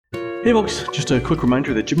Hey folks, just a quick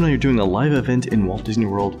reminder that Jim and I are doing a live event in Walt Disney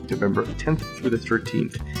World November 10th through the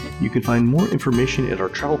 13th. You can find more information at our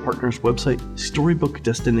travel partners website,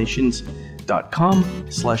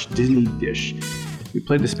 storybookdestinations.com/DisneyDish. We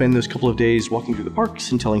plan to spend those couple of days walking through the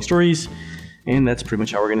parks and telling stories, and that's pretty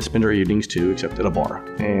much how we're going to spend our evenings too, except at a bar.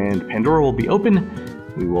 And Pandora will be open,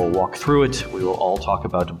 we will walk through it, we will all talk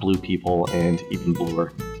about blue people and even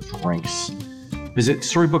bluer drinks. Visit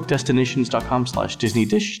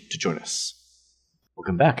storybookdestinations.com/DisneyDish to join us.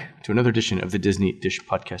 Welcome back to another edition of the Disney Dish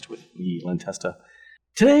podcast with me, Len Testa.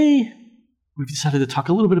 Today, we've decided to talk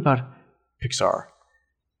a little bit about Pixar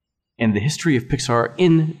and the history of Pixar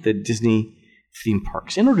in the Disney theme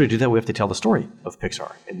parks. In order to do that, we have to tell the story of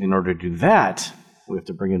Pixar. And in order to do that, we have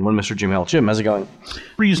to bring in one Mr. Jim Hale. Jim, how's it going?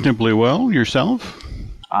 Reasonably well. Yourself?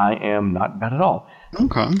 I am not bad at all.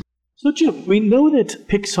 Okay. So, Jim, we know that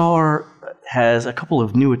Pixar has a couple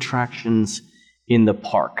of new attractions in the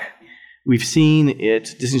park. We've seen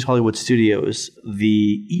at Disney's Hollywood Studios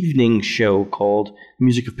the evening show called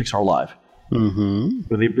Music of Pixar Live,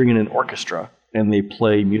 where they bring in an orchestra and they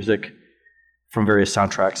play music from various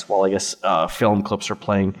soundtracks while, I guess, film clips are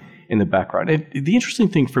playing in the background. And the interesting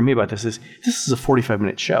thing for me about this is a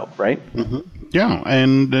 45-minute show, right? Yeah,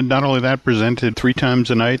 and not only that, presented 3 times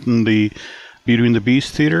a night in the Beauty and the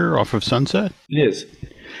Beast Theater off of Sunset. It is.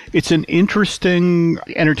 It's an interesting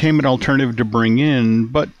entertainment alternative to bring in,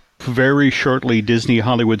 but very shortly Disney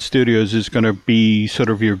Hollywood Studios is going to be sort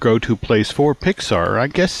of your go-to place for Pixar. I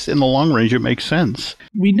guess in the long range it makes sense.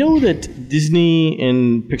 We know that Disney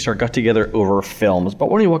and Pixar got together over films, but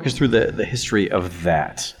why don't you walk us through the history of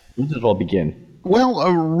that? When did it all begin?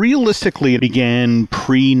 Well, realistically, it began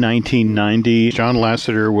pre-1990. John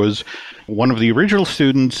Lasseter was one of the original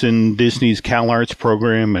students in Disney's CalArts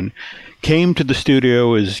program and came to the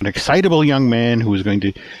studio as an excitable young man who was going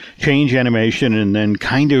to change animation, and then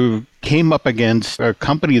kind of came up against a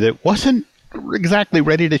company that wasn't exactly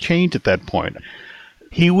ready to change at that point.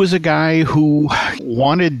 He was a guy who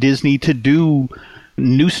wanted Disney to do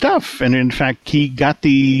new stuff, and in fact, he got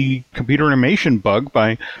the computer animation bug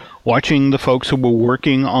by watching the folks who were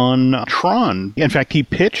working on Tron. In fact, he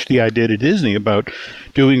pitched the idea to Disney about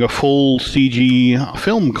doing a full CG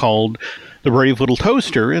film called The Brave Little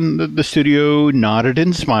Toaster, and the studio nodded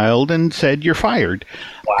and smiled and said, "You're fired."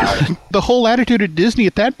 Wow. The whole attitude at Disney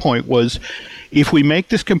at that point was, if we make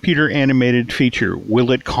this computer animated feature,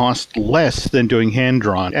 will it cost less than doing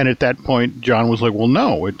hand-drawn? And at that point, John was like, well,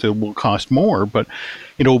 no, it will cost more, but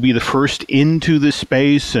it will be the first into this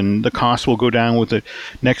space, and the cost will go down with the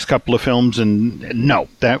next couple of films. And no,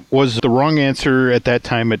 that was the wrong answer at that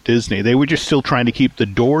time at Disney. They were just still trying to keep the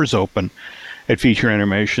doors open at feature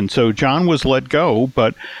animation. So John was let go,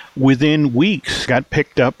 but within weeks got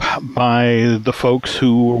picked up by the folks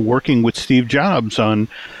who were working with Steve Jobs on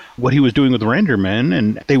what he was doing with RenderMan,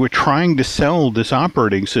 and they were trying to sell this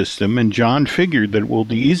operating system, and John figured that, well,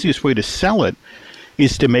 the easiest way to sell it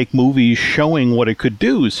is to make movies showing what it could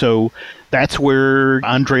do. So that's where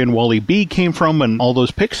Andre and Wally B came from, and all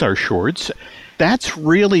those Pixar shorts. That's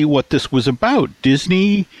really what this was about.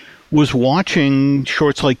 Disney was watching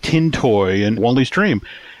shorts like Tin Toy and Wally's Dream,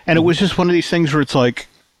 and it was just one of these things where it's like,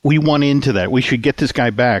 we want into that. We should get this guy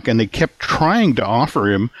back. And they kept trying to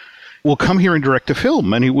offer him, well, come here and direct a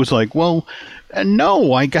film. And he was like, well,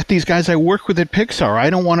 no, I got these guys I work with at Pixar. I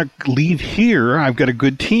don't want to leave here. I've got a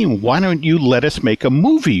good team. Why don't you let us make a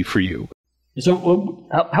movie for you? So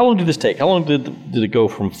how long did this take? How long did it go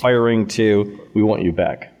from firing to we want you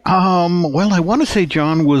back? Well, I want to say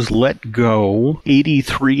John was let go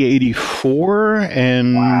 83, 84,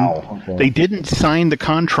 and wow. Okay. They didn't sign the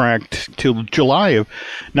contract till July of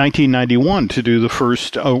 1991 to do the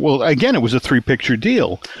first, well, again, it was a 3-picture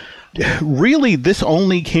deal. Really, this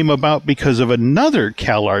only came about because of another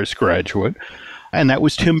CalArts graduate, and that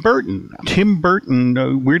was Tim Burton. Tim Burton,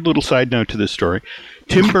 a weird little side note to this story.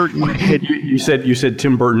 Tim Burton had... You said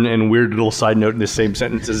Tim Burton and weird little side note in the same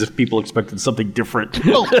sentence as if people expected something different.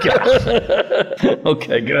 Oh, yeah.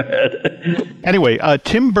 Okay, go ahead. Anyway,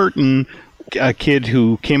 Tim Burton, a kid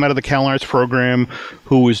who came out of the CalArts program,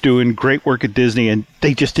 who was doing great work at Disney, and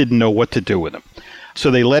they just didn't know what to do with him. So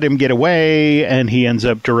they let him get away, and he ends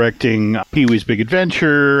up directing Pee-wee's Big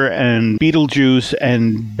Adventure and Beetlejuice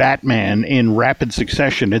and Batman in rapid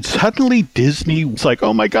succession. And suddenly Disney was like,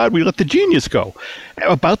 oh my God, we let the genius go.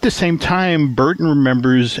 About the same time, Burton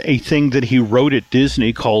remembers a thing that he wrote at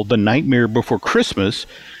Disney called The Nightmare Before Christmas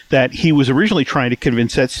that he was originally trying to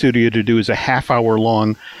convince that studio to do as a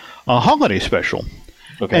half-hour-long holiday special.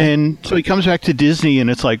 Okay. And so he comes back to Disney, and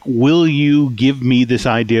it's like, will you give me this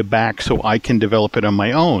idea back so I can develop it on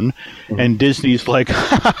my own? And Disney's like,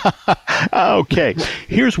 okay,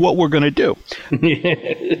 here's what we're going to do.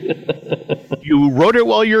 You wrote it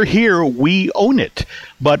while you're here. We own it,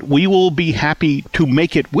 but we will be happy to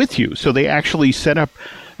make it with you. So they actually set up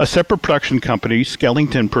a separate production company,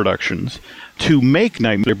 Skellington Productions, to make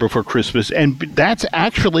Nightmare Before Christmas. And that's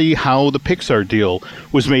actually how the Pixar deal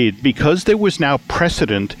was made, because there was now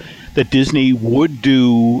precedent that Disney would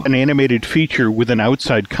do an animated feature with an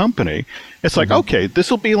outside company. It's like, okay, this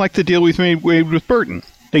will be like the deal we made with Burton.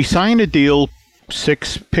 They signed a deal,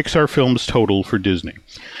 6 Pixar films total for Disney.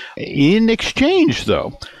 In exchange,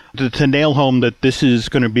 though, to nail home that this is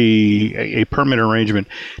going to be a permanent arrangement,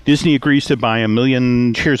 Disney agrees to buy 1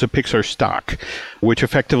 million shares of Pixar stock, which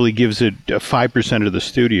effectively gives it 5% of the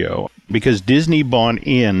studio. Because Disney bought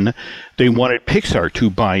in, they wanted Pixar to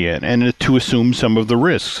buy in and to assume some of the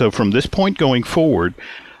risks. So from this point going forward,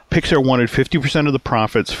 Pixar wanted 50% of the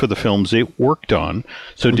profits for the films it worked on.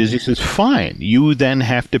 So Disney says, fine, you then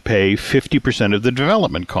have to pay 50% of the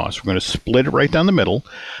development costs. We're going to split it right down the middle.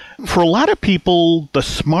 For a lot of people, the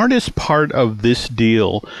smartest part of this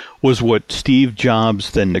deal was what Steve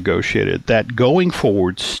Jobs then negotiated, that going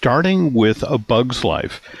forward, starting with A Bug's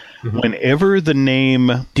Life, whenever the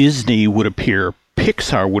name Disney would appear,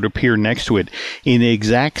 Pixar would appear next to it in the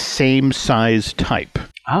exact same size type.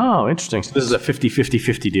 Oh, interesting. So this is a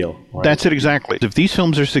 50-50-50 deal. Right? That's it exactly. If these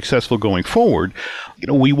films are successful going forward,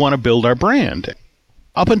 we want to build our brand.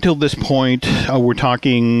 Up until this point, we're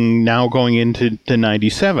talking now going into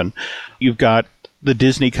 97, you've got the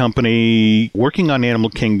Disney company working on Animal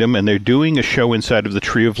Kingdom, and they're doing a show inside of the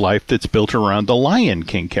Tree of Life that's built around the Lion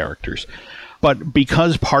King characters. But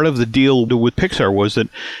because part of the deal with Pixar was that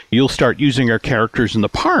you'll start using our characters in the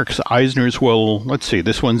parks, Eisner's, well, let's see,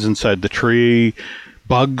 this one's inside the tree,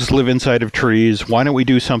 bugs live inside of trees. Why don't we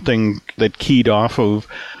do something that keyed off of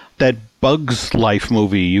that Bug's Life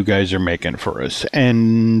movie you guys are making for us?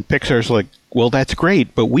 And Pixar's like, well, that's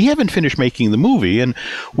great, but we haven't finished making the movie, and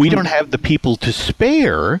we don't have the people to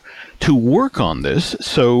spare to work on this.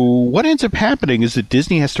 So what ends up happening is that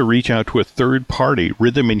Disney has to reach out to a third party,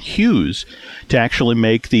 Rhythm and Hughes, to actually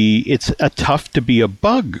make It's a Tough to Be a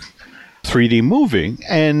Bug 3D movie.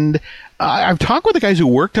 And I've talked with the guys who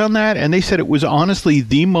worked on that, and they said it was honestly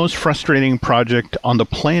the most frustrating project on the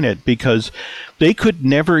planet because they could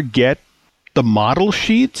never get the model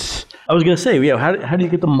sheets. I was going to say, yeah, how do you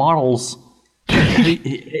get the models?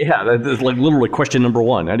 Yeah, that's like literally question number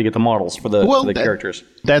one. How do you get the models for the characters?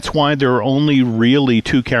 That's why there are only really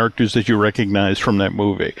 2 characters that you recognize from that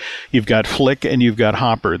movie. You've got Flick and you've got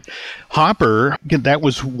Hopper. Hopper, that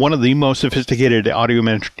was one of the most sophisticated audio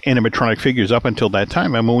animatronic figures up until that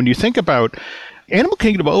time. I mean, when you think about Animal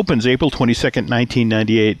Kingdom opens April 22nd,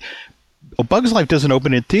 1998. A Bug's Life doesn't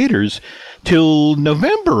open in theaters till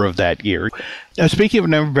November of that year. Speaking of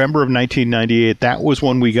November of 1998, that was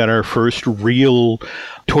when we got our first real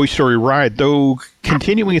Toy Story ride. Though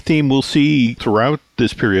continuing a theme we'll see throughout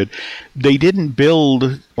this period, they didn't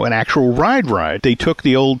build an actual ride. They took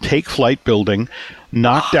the old Take Flight building,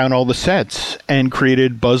 knocked down all the sets, and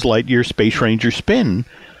created Buzz Lightyear Space Ranger Spin,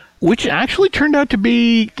 which actually turned out to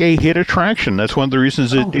be a hit attraction. That's one of the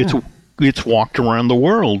reasons it's walked around the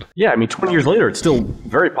world. Yeah, I mean, 20 years later, it's still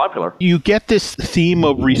very popular. You get this theme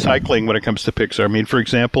of recycling when it comes to Pixar. I mean, for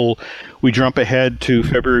example, we jump ahead to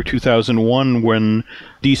February 2001 when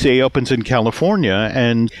DCA opens in California,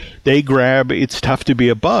 and they grab It's Tough to Be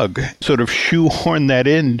a Bug, sort of shoehorn that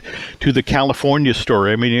in to the California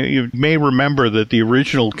story. I mean, you may remember that the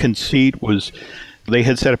original conceit was they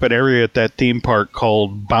had set up an area at that theme park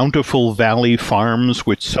called Bountiful Valley Farms,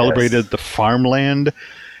 which celebrated the farmland.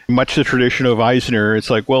 Much the tradition of Eisner, it's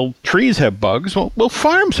like, well, trees have bugs. Well,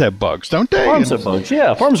 farms have bugs, don't they? Farms have bugs,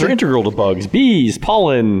 yeah. Farms are integral to bugs. Bees,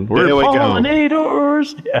 pollen. We're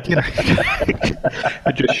pollinators. Yeah.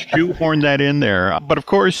 Just shoehorn that in there. But of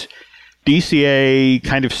course, DCA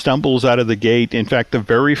kind of stumbles out of the gate. In fact, the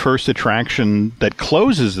very first attraction that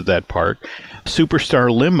closes at that park,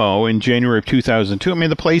 Superstar Limo, in January of 2002. I mean,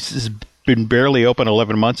 the place has been barely open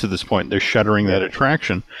 11 months at this point. They're shuttering that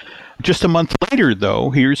attraction. Just a month later, though,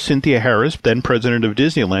 here's Cynthia Harris, then president of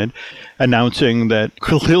Disneyland, announcing that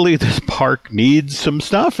clearly this park needs some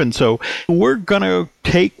stuff. And so we're going to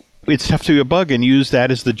take It's Tough to Be a Bug and use that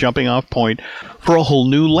as the jumping off point for a whole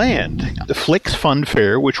new land, the Flicks Fun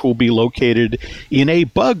Fair, which will be located in a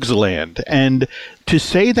Bugs Land. And to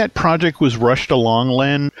say that project was rushed along,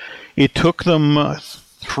 Len, it took them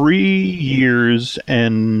 3 years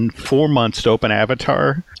and 4 months to open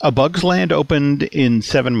Avatar. A Bug's Land opened in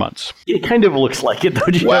 7 months. It kind of looks like it,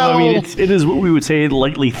 though. Well, I mean, it is what we would say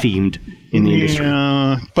lightly themed in the industry.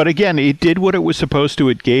 But again, it did what it was supposed to.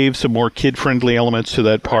 It gave some more kid-friendly elements to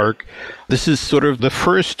that park. This is sort of the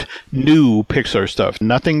first new Pixar stuff.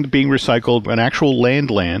 Nothing being recycled, an actual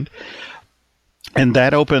land. And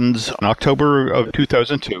that opens in October of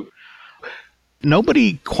 2002.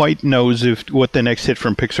 Nobody quite knows what the next hit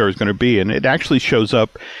from Pixar is going to be, and it actually shows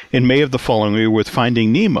up in May of the following year with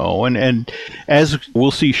Finding Nemo. And as we'll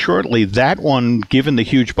see shortly, that one, given the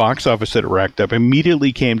huge box office that it racked up,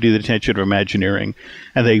 immediately came to the attention of Imagineering,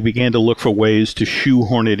 and they began to look for ways to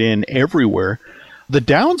shoehorn it in everywhere. The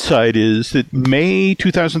downside is that May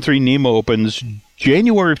 2003 Nemo opens.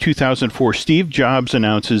 January of 2004, Steve Jobs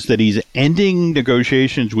announces that he's ending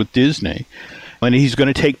negotiations with Disney, and he's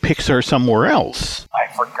going to take Pixar somewhere else. I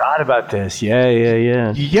forgot about this.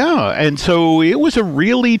 Yeah. Yeah, and so it was a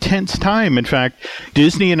really tense time. In fact,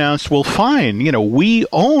 Disney announced, well, fine, we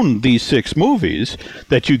own these 6 movies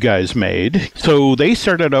that you guys made. So they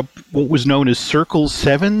started up what was known as Circle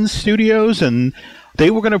 7 Studios, and they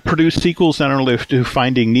were going to produce sequels not only to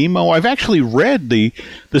Finding Nemo. I've actually read the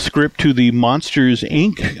script to the Monsters,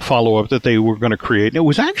 Inc. follow-up that they were going to create, and it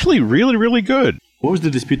was actually really, really good. What was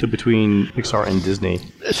the dispute between Pixar and Disney?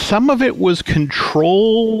 Some of it was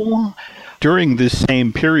control during this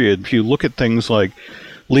same period. If you look at things like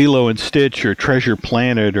Lilo and Stitch or Treasure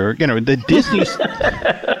Planet or, the Disney...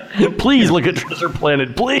 Please look at Treasure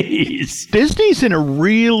Planet, please. Disney's in a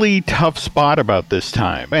really tough spot about this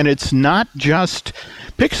time. And it's not just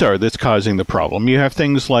Pixar that's causing the problem. You have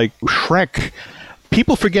things like Shrek.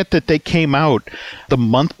 People forget that they came out the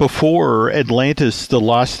month before Atlantis, The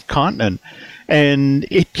Lost Continent. And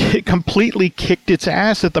it completely kicked its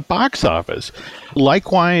ass at the box office.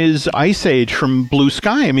 Likewise, Ice Age from Blue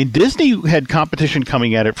Sky. I mean, Disney had competition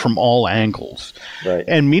coming at it from all angles. Right.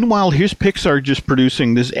 And meanwhile, here's Pixar just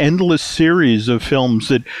producing this endless series of films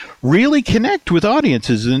that really connect with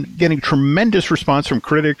audiences and getting tremendous response from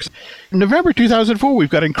critics. In November 2004, we've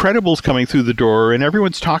got Incredibles coming through the door, and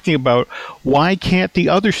everyone's talking about why can't the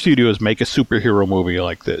other studios make a superhero movie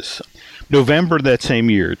like this? November that same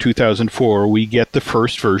year, 2004, we get the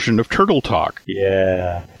first version of Turtle Talk.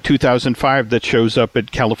 Yeah. 2005, that shows up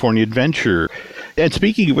at California Adventure. And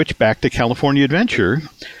speaking of which, back to California Adventure,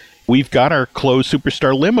 we've got our closed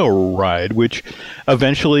Superstar Limo ride, which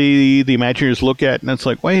eventually the Imagineers look at, and it's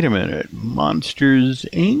like, wait a minute, Monsters,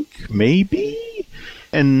 Inc., maybe?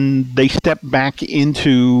 And they step back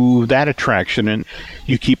into that attraction, and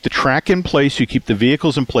you keep the track in place, you keep the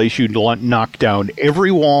vehicles in place, you knock down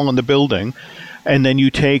every wall in the building, and then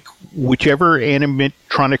you take whichever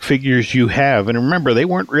animatronic figures you have, and remember, they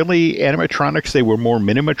weren't really animatronics, they were more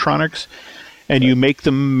minimatronics, and you make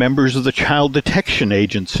them members of the Child Detection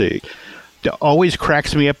Agency. It always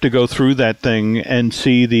cracks me up to go through that thing and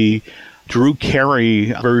see the Drew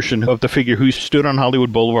Carey version of the figure who stood on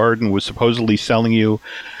Hollywood Boulevard and was supposedly selling you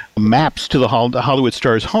maps to the Hollywood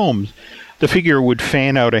stars' homes. The figure would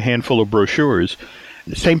fan out a handful of brochures.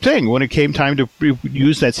 Same thing, when it came time to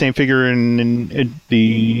use that same figure in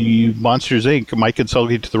the Monsters, Inc., Mike and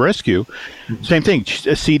Sully to the Rescue, same thing.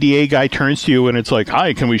 A CDA guy turns to you and it's like,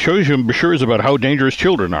 hi, can we show you some brochures about how dangerous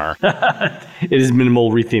children are? It is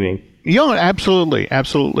minimal retheming. Yeah,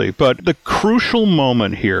 absolutely. But the crucial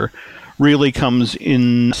moment here really comes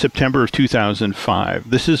in September of 2005.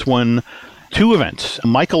 This is when 2 events.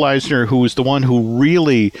 Michael Eisner, who was the one who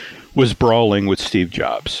really was brawling with Steve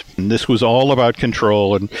Jobs. And this was all about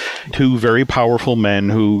control, and 2 very powerful men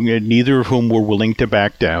who neither of whom were willing to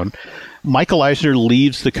back down. Michael Eisner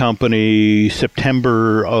leaves the company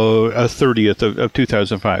September 30th of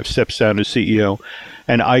 2005, steps down as CEO,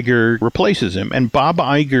 and Iger replaces him. And Bob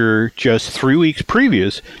Iger, just 3 weeks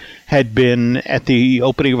previous, had been at the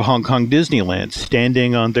opening of Hong Kong Disneyland,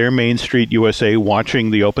 standing on their Main Street, USA,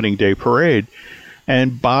 watching the opening day parade.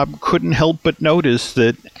 And Bob couldn't help but notice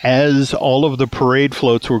that as all of the parade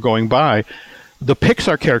floats were going by, the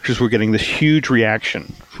Pixar characters were getting this huge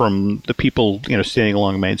reaction from the people, standing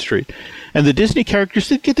along Main Street. And the Disney characters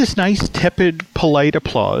did get this nice, tepid, polite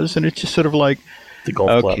applause. And it's just sort of like, the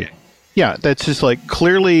golf club. Yeah, that's just like,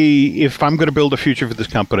 clearly, if I'm going to build a future for this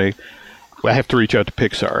company, I have to reach out to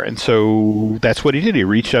Pixar. And so that's what he did. He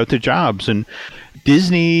reached out to Jobs. And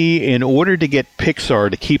Disney, in order to get Pixar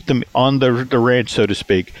to keep them on the ranch, so to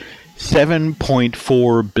speak,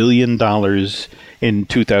 $7.4 billion in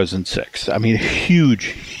 2006. I mean,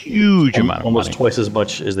 huge amount of money. Almost twice as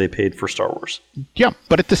much as they paid for Star Wars. Yeah,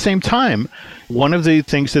 but at the same time, one of the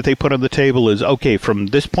things that they put on the table is, okay, from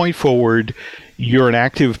this point forward, you're an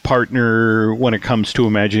active partner when it comes to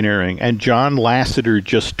Imagineering. And John Lasseter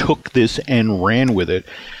just took this and ran with it.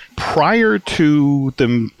 Prior to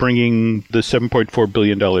them bringing the $7.4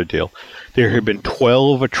 billion deal, there had been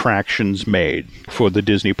 12 attractions made for the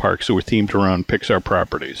Disney parks that were themed around Pixar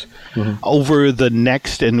properties. Over the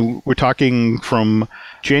next, and we're talking from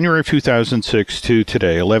January of 2006 to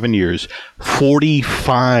today, 11 years,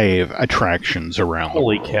 45 attractions around.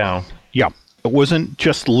 Holy cow. Yeah. It wasn't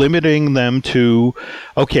just limiting them to,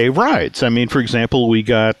 rides. I mean, for example, we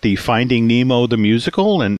got the Finding Nemo, the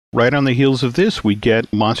musical, and right on the heels of this, we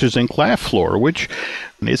get Monsters, Inc. Laugh Floor, which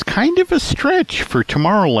is kind of a stretch for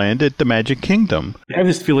Tomorrowland at the Magic Kingdom. I have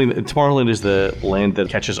this feeling that Tomorrowland is the land that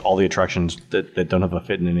catches all the attractions that don't have a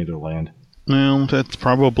fit in any other land. Well, that's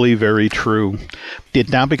probably very true. It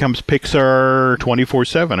now becomes Pixar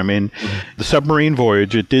 24/7. I mean, the submarine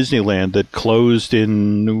voyage at Disneyland that closed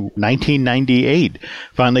in 1998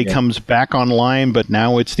 finally comes back online, but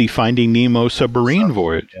now it's the Finding Nemo submarine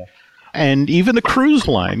voyage. Yeah. And even the cruise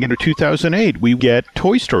line, 2008, we get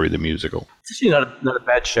Toy Story the musical. It's actually not a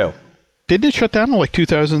bad show. Didn't it shut down in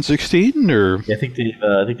 2016? Or Yeah, I think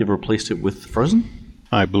they've replaced it with Frozen.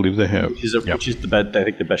 I believe they have. Which is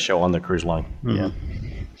the best show on the cruise line. Yeah.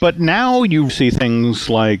 But now you see things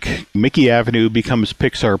like Mickey Avenue becomes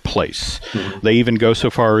Pixar Place. They even go so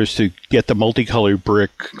far as to get the multicolored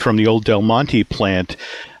brick from the old Del Monte plant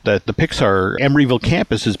that the Pixar Emeryville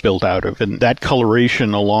campus is built out of. And that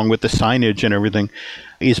coloration, along with the signage and everything,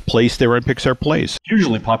 is placed there on Pixar Place.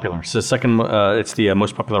 Hugely popular. It's the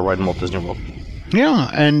most popular ride in Walt Disney World.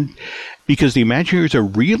 Yeah, and because the Imagineers are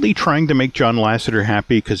really trying to make John Lasseter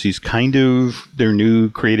happy because he's kind of their new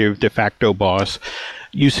creative de facto boss.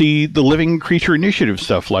 You see the Living Creature Initiative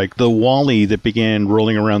stuff like the WALL-E that began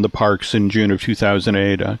rolling around the parks in June of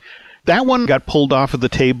 2008. That one got pulled off of the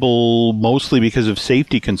table mostly because of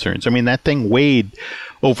safety concerns. I mean, that thing weighed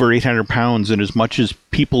over 800 pounds, and as much as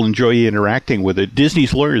people enjoy interacting with it,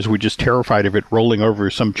 Disney's lawyers were just terrified of it rolling over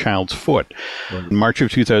some child's foot. Right. In March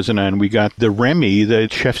of 2009, we got the Remy, the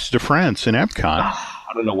Chefs de France in Epcot.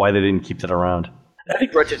 I don't know why they didn't keep that around. I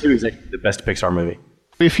think Ratatouille is the best Pixar movie.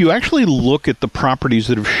 If you actually look at the properties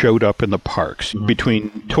that have showed up in the parks,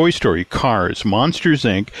 between Toy Story, Cars, Monsters,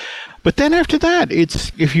 Inc., but then after that,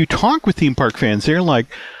 if you talk with theme park fans, they're like,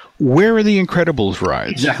 where are the Incredibles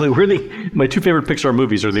rides? Exactly. My two favorite Pixar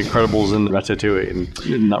movies are The Incredibles and Ratatouille,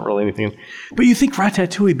 and not really anything. But you think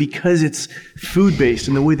Ratatouille, because it's food-based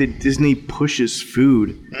and the way that Disney pushes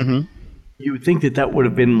food, you would think that would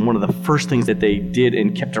have been one of the first things that they did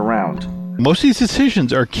and kept around. Most of these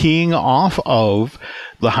decisions are keying off of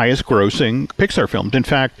the highest grossing Pixar films. In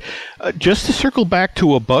fact, just to circle back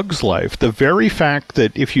to A Bug's Life, the very fact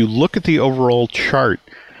that if you look at the overall chart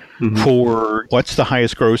for what's the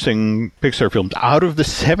highest grossing Pixar films, out of the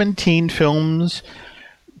 17 films,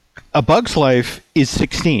 A Bug's Life is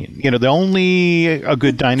 16. The only A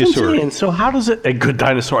Good Dinosaur. And so how does it... A Good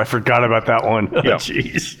Dinosaur, I forgot about that one.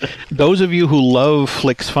 Jeez. Those of you who love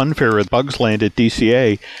Flicks Funfair at Bugs Land at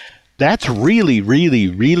DCA, that's really, really,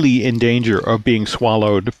 really in danger of being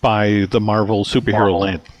swallowed by the Marvel superhero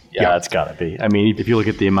land. Yeah, it's got to be. I mean, if you look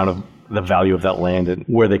at the amount of the value of that land and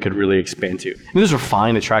where they could really expand to. I mean, those are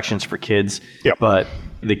fine attractions for kids, but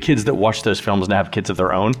the kids that watch those films now have kids of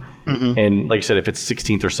their own. And like you said, if it's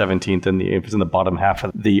 16th or 17th, and if it's in the bottom half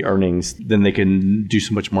of the earnings, then they can do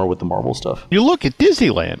so much more with the Marvel stuff. You look at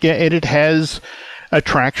Disneyland, and it has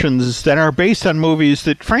attractions that are based on movies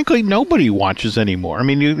that, frankly, nobody watches anymore. I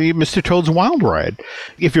mean, Mr. Toad's Wild Ride.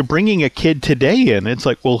 If you're bringing a kid today in, it's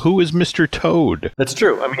like, well, who is Mr. Toad? That's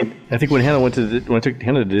true. I mean, I think when I took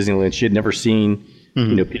Hannah to Disneyland, she had never seen,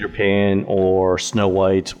 Peter Pan or Snow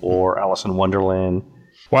White or Alice in Wonderland.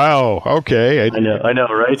 Wow. Okay. I know,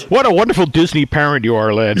 right? What a wonderful Disney parent you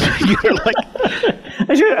are, Len. You're like,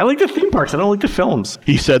 I like the theme parks. I don't like the films.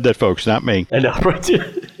 He said that, folks, not me. I know, right?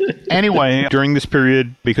 Anyway, during this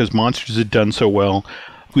period, because Monsters had done so well,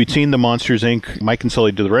 we'd seen the Monsters, Inc., Mike and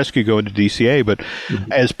Sully to the Rescue go into DCA, but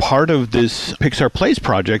as part of this Pixar Place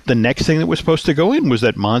project, the next thing that was supposed to go in was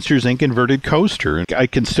that Monsters, Inc. inverted coaster. And I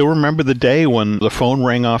can still remember the day when the phone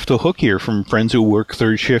rang off the hook here from friends who work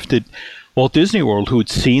third shift at Walt Disney World who had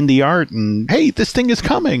seen the art and, hey, this thing is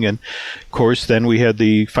coming. And, of course, then we had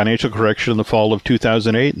the financial correction in the fall of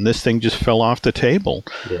 2008, and this thing just fell off the table.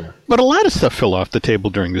 Yeah. But a lot of stuff fell off the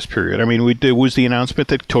table during this period. I mean, there was the announcement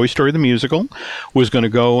that Toy Story the Musical was going to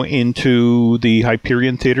go into the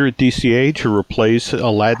Hyperion Theater at DCA to replace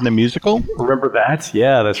Aladdin the Musical. Remember that?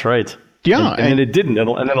 Yeah, that's right. Yeah. And then it didn't.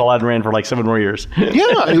 And then Aladdin ran for like 7 more years.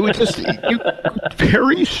 Yeah, it was just a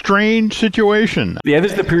very strange situation. Yeah,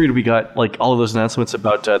 this is the period we got like all of those announcements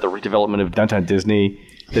about the redevelopment of Downtown Disney.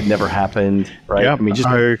 that never happened, right? Yeah, I mean, just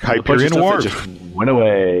Hyperion Wharf just went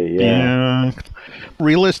away. Yeah.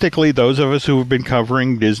 Realistically, those of us who have been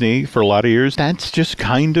covering Disney for a lot of years, that's just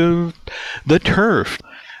kind of the turf.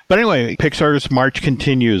 But anyway, Pixar's march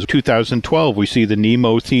continues. 2012, we see the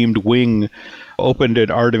Nemo-themed wing opened at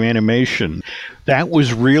Art of Animation. That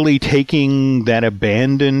was really taking that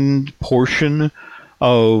abandoned portion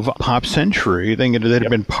of Pop Century, thing that had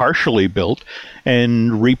been partially built,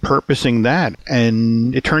 and repurposing that.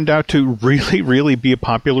 And it turned out to really, really be a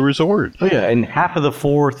popular resort. Oh, yeah. And half of the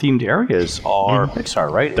 4 themed areas are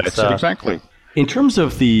Pixar, right? That's it, exactly. In terms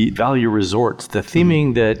of the value resorts, the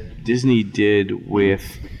theming that Disney did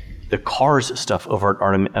with the Cars stuff over at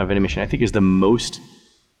Art of Animation, I think, is the most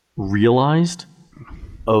realized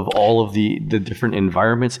of all of the different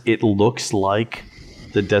environments. It looks like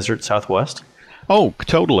the desert Southwest. Oh,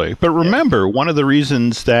 totally. But remember, one of the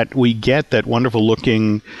reasons that we get that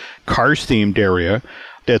wonderful-looking Cars-themed area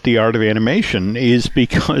at the Art of Animation is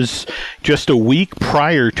because just a week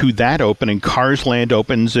prior to that opening, Cars Land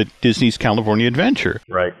opens at Disney's California Adventure.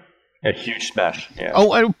 Right. A huge smash. Yeah.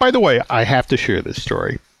 Oh, by the way, I have to share this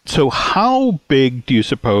story. So how big do you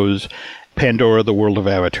suppose Pandora, the World of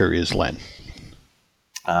Avatar is, Len?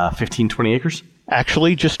 15, 20 acres?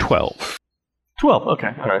 Actually, just 12. 12, okay.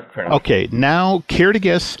 All right, fair enough. Okay, now, care to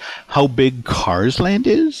guess how big Cars Land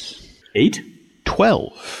is? 8?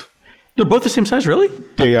 12. They're both the same size, really?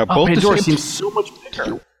 They are both Pandora the same. seems so much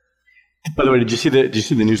bigger. By the way, did you see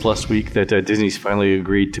the news last week that Disney's finally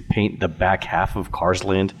agreed to paint the back half of Cars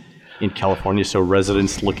Land in California so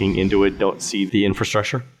residents looking into it don't see the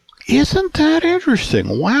infrastructure? Isn't that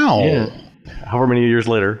interesting? Wow. Yeah. However many years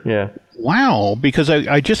later, yeah. Wow, because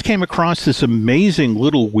I just came across this amazing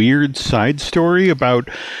little weird side story about,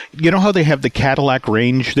 you know how they have the Cadillac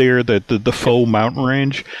Range there, the faux mountain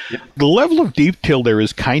range? Yep. The level of detail there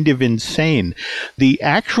is kind of insane. The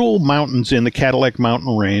actual mountains in the Cadillac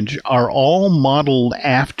Mountain Range are all modeled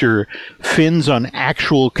after fins on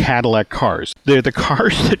actual Cadillac cars. They're the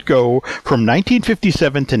cars that go from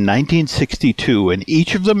 1957 to 1962, and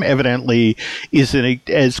each of them evidently is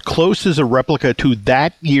as close as a replica to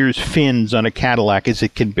that year's fin on a Cadillac as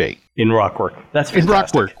it can be. In rockwork. That's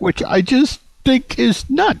fantastic. In rockwork, which I just think is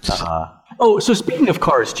nuts. Oh, so speaking of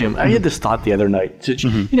cars, Jim, I had this thought the other night. So,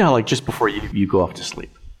 you know how, like, just before you go off to sleep,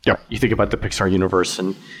 you think about the Pixar universe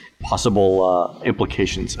and possible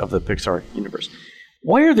implications of the Pixar universe.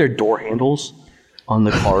 Why are there door handles on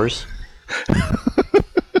the cars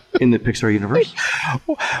in the Pixar universe?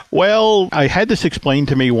 Well, I had this explained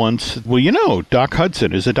to me once. Well, you know, Doc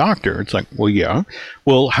Hudson is a doctor. It's like, well, yeah.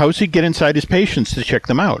 Well, how's he get inside his patients to check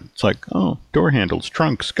them out? It's like, oh, door handles,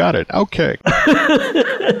 trunks, got it. Okay.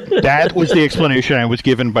 That was the explanation I was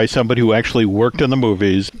given by somebody who actually worked on the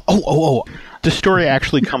movies. Oh. The story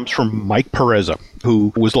actually comes from Mike Pereza,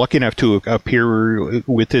 who was lucky enough to appear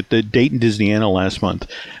with at the Dayton Disneyana last month.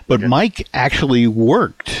 But Mike actually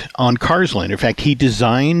worked on Cars Land. In fact, he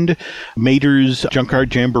designed Mater's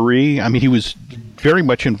Junkyard Jamboree. I mean, he was very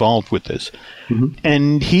much involved with this. Mm-hmm.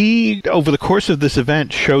 And he, over the course of this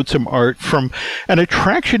event, showed some art from an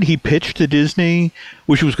attraction he pitched to Disney,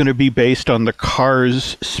 which was going to be based on the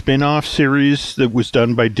Cars spin-off series that was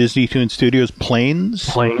done by Disney Toon Studios,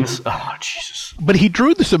 Planes. Oh, Jesus. But he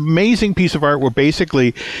drew this amazing piece of art where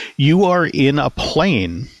basically you are in a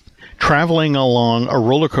plane traveling along a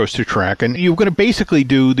roller coaster track, and you're going to basically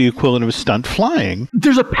do the equivalent of stunt flying.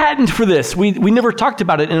 There's a patent for this. We never talked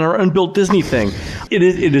about it in our Unbuilt Disney thing. It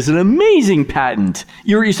is an amazing patent.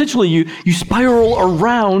 You're essentially you spiral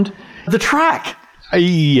around the track.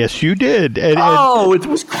 Yes, you did. It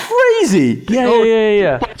was crazy.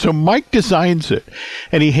 Yeah. So Mike designs it,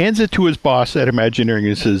 and he hands it to his boss at Imagineering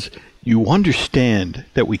and says, "You understand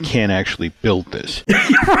that we can't actually build this."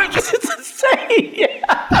 Right, 'cause it's insane. Yeah.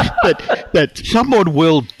 that someone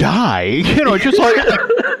will die, just like.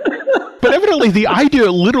 But evidently, the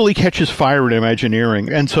idea literally catches fire in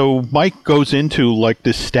Imagineering, and so Mike goes into like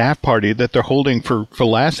this staff party that they're holding for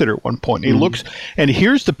Lasseter at one point. And he looks, and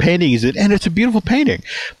here's the painting, and it's a beautiful painting,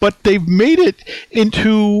 but they've made it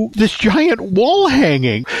into this giant wall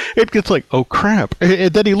hanging. It gets like, oh crap!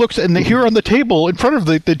 And then he looks, and here on the table in front of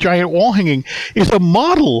the giant wall hanging is a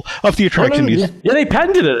model of the attraction. Yeah, they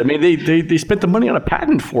patented it. I mean, they spent the money on a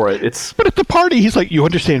patent for it. But at the party, he's like, "You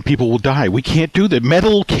understand, people will die. We can't do that.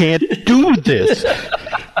 Metal can't do this."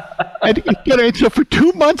 And so for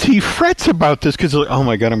 2 months he frets about this because, like, oh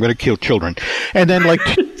my God, I'm going to kill children. And then like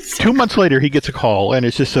 2 months later he gets a call, and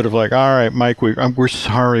it's just sort of like, all right, Mike, we're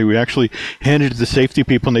sorry. We actually handed it to the safety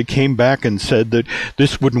people, and they came back and said that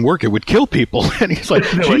this wouldn't work. It would kill people. And he's like,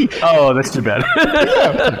 gee. Oh, that's too bad.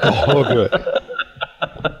 Yeah. Oh, good.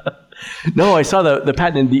 No, I saw the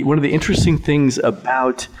patent. And one of the interesting things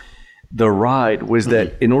about the ride was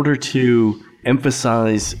that in order to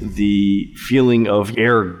emphasize the feeling of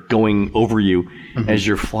air going over you as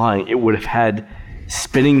you're flying, it would have had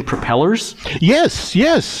spinning propellers.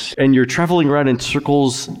 Yes. And you're traveling around in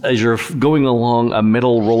circles as you're going along a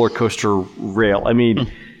metal roller coaster rail. I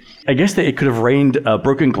mean, I guess that it could have rained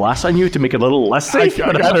broken glass on you to make it a little less safe.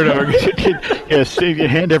 I don't know. Yes,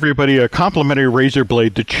 hand everybody a complimentary razor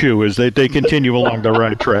blade to chew as they continue along the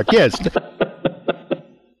ride track. Yes.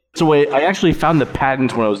 So I actually found the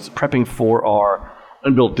patent when I was prepping for our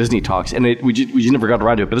Unbuilt Disney Talks, and we just never got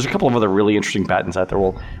around to it. But there's a couple of other really interesting patents out there.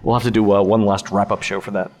 We'll have to do one last wrap-up show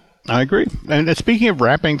for that. I agree. And speaking of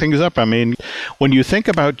wrapping things up, I mean, when you think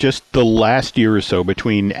about just the last year or so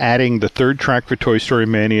between adding the third track for Toy Story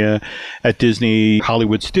Mania at Disney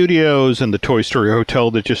Hollywood Studios and the Toy Story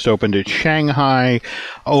Hotel that just opened in Shanghai,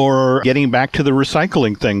 or getting back to the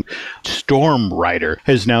recycling thing, Storm Rider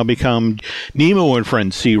has now become Nemo and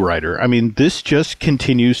Friends Sea Rider. I mean, this just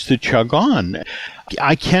continues to chug on.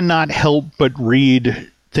 I cannot help but read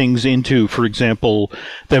things into, for example,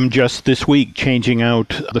 them just this week changing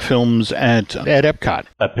out the films at Epcot.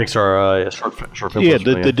 At Pixar short film. Yeah,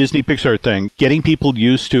 the Disney Pixar thing. Getting people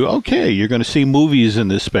used to, okay, you're going to see movies in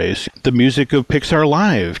this space. The music of Pixar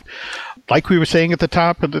Live. Like we were saying at the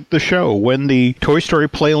top of the show, when the Toy Story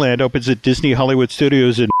Playland opens at Disney Hollywood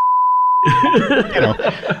Studios in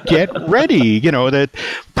get ready. That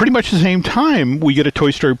pretty much the same time we get a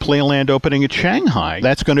Toy Story Playland opening at Shanghai.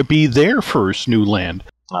 That's going to be their first new land.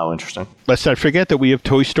 Oh, interesting. Let's not forget that we have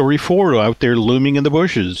Toy Story 4 out there looming in the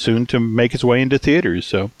bushes, soon to make its way into theaters.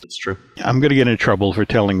 So it's true. I'm going to get in trouble for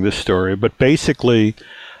telling this story, but basically,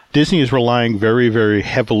 Disney is relying very, very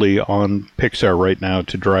heavily on Pixar right now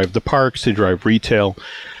to drive the parks, to drive retail.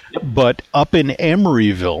 But up in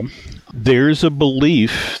Emeryville, there's a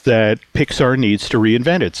belief that Pixar needs to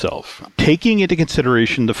reinvent itself, taking into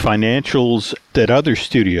consideration the financials that other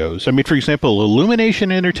studios, I mean, for example,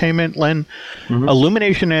 Illumination Entertainment, Len,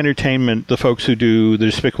 Illumination Entertainment, the folks who do The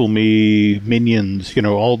Despicable Me, Minions,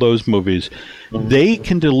 all those movies, they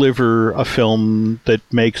can deliver a film that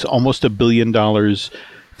makes almost $1 billion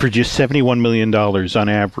for just $71 million on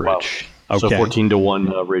average. Wow. Okay. So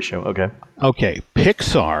 14-to-1 ratio. Okay.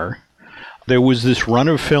 Pixar, there was this run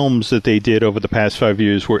of films that they did over the past 5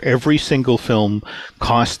 years where every single film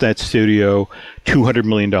cost that studio $200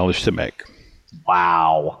 million to make.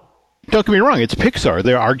 Wow. Don't get me wrong, it's Pixar.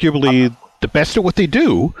 They're arguably the best at what they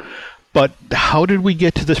do, but how did we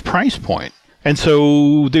get to this price point? And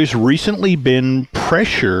so there's recently been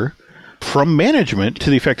pressure from management to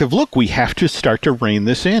the effect of, look, we have to start to rein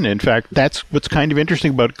this in. In fact, that's what's kind of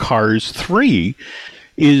interesting about Cars 3,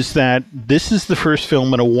 is that this is the first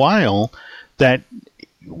film in a while that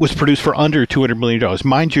was produced for under $200 million.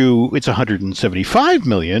 Mind you, it's $175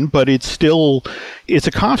 million, but it's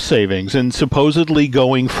a cost savings. And supposedly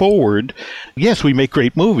going forward, yes, we make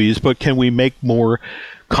great movies, but can we make more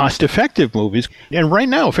cost-effective movies? And right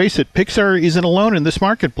now, face it, Pixar isn't alone in this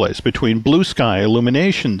marketplace. Between Blue Sky,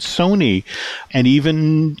 Illumination, Sony, and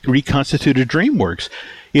even reconstituted DreamWorks,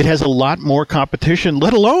 it has a lot more competition,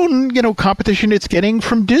 let alone, competition it's getting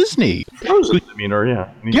from Disney. Frozen,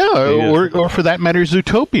 or for that matter,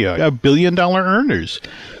 Zootopia, $1 billion earners.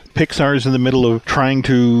 Pixar is in the middle of trying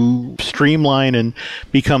to streamline and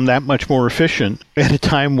become that much more efficient at a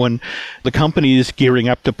time when the company is gearing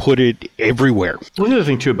up to put it everywhere. Well, the other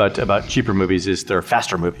thing, too, about cheaper movies is they're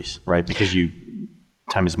faster movies, right? Because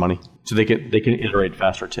time is money. So they can iterate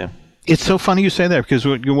faster, too. It's so funny you say that, because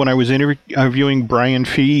when I was interviewing Brian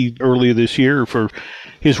Fee earlier this year for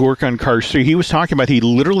his work on Cars 3, he was talking about, he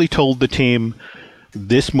literally told the team,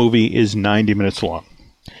 this movie is 90 minutes long.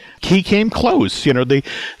 He came close.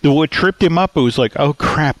 What tripped him up, it was like, oh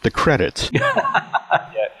crap, the credits. Yeah.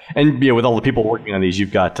 And with all the people working on these,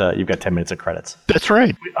 you've got 10 minutes of credits. That's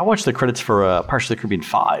right. I watched the credits for Pirates of the Caribbean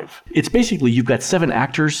 5. It's basically you've got 7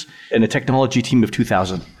 actors and a technology team of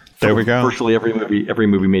 2,000. There we go. Virtually every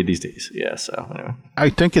movie made these days. Yeah, so anyway.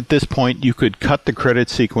 I think at this point you could cut the credit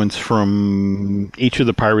sequence from each of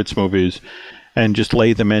the Pirates movies and just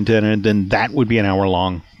lay them into it, and then that would be an hour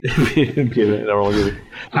long.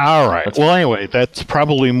 All right. Well, anyway, that's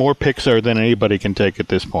probably more Pixar than anybody can take at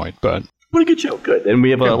this point. But what a good show. Good. And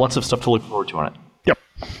we have lots of stuff to look forward to on it. Yep.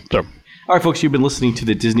 So, all right, folks, you've been listening to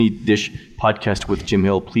the Disney Dish podcast with Jim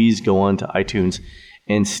Hill. Please go on to iTunes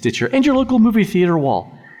and Stitcher and your local movie theater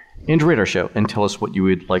wall and rate our show and tell us what you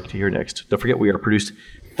would like to hear next. Don't forget, we are produced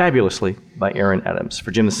fabulously by Aaron Adams.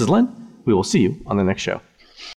 For Jim, this is Len. We will see you on the next show.